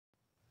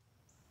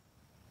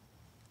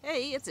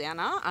Hey, it's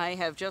Anna. I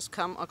have just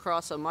come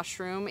across a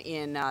mushroom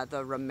in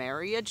the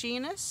Ramaria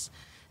genus.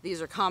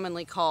 These are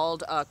commonly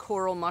called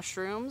coral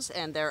mushrooms,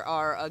 and there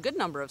are a good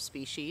number of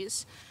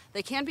species.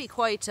 They can be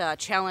quite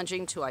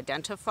challenging to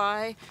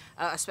identify,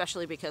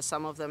 especially because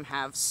some of them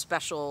have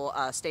special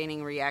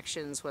staining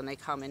reactions when they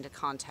come into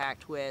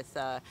contact with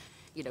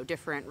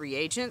different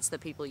reagents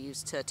that people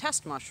use to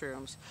test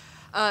mushrooms.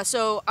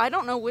 So I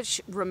don't know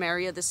which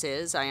Ramaria this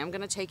is. I am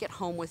going to take it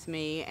home with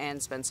me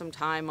and spend some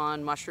time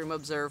on Mushroom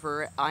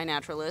Observer,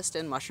 iNaturalist,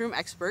 and Mushroom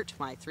Expert,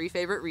 my three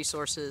favorite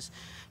resources,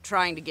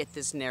 trying to get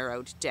this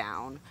narrowed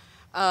down.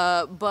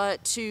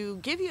 But to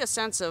give you a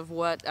sense of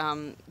what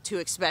to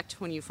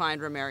expect when you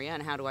find Ramaria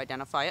and how to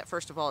identify it,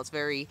 first of all, it's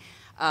very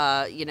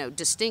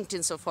distinct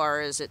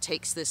insofar as it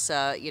takes this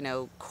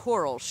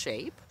coral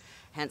shape,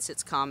 hence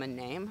its common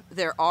name.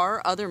 There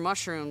are other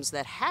mushrooms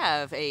that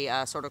have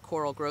a sort of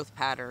coral growth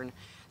pattern.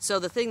 So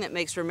the thing that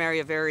makes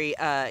Ramaria very,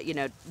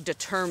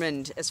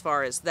 determined as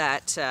far as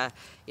that,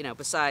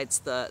 besides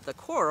the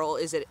coral,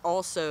 is it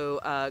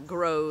also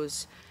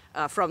grows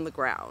from the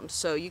ground.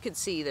 So you can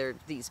see there are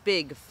these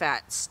big,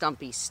 fat,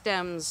 stumpy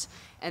stems,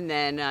 and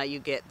then you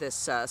get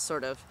this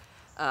sort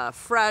of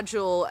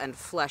fragile and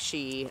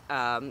fleshy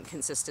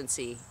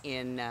consistency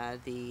in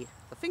the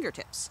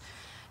fingertips.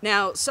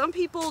 Now, some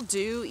people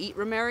do eat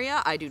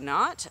Ramaria. I do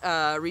not.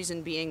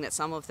 Reason being that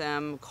some of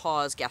them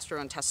cause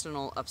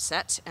gastrointestinal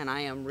upset, and I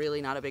am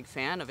really not a big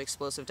fan of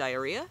explosive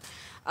diarrhea.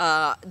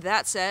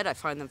 That said, I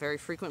find them very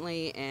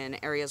frequently in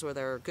areas where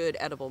there are good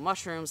edible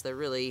mushrooms. They're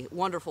really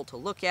wonderful to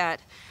look at.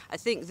 I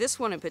think this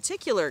one in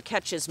particular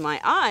catches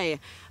my eye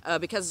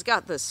because it's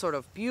got this sort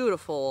of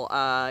beautiful,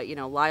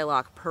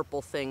 lilac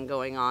purple thing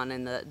going on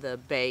in the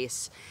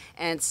base,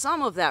 and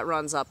some of that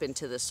runs up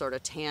into this sort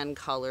of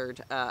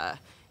tan-colored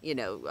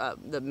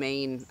the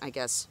main, I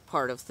guess,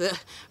 part of the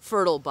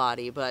fertile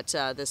body. But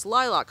this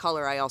lilac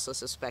color I also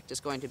suspect is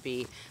going to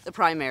be the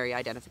primary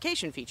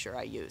identification feature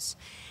I use.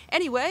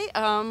 Anyway,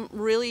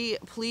 really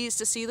pleased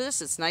to see this.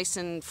 It's nice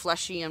and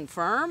fleshy and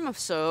firm,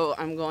 so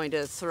I'm going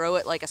to throw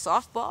it like a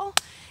softball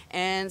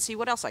and see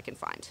what else I can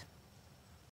find.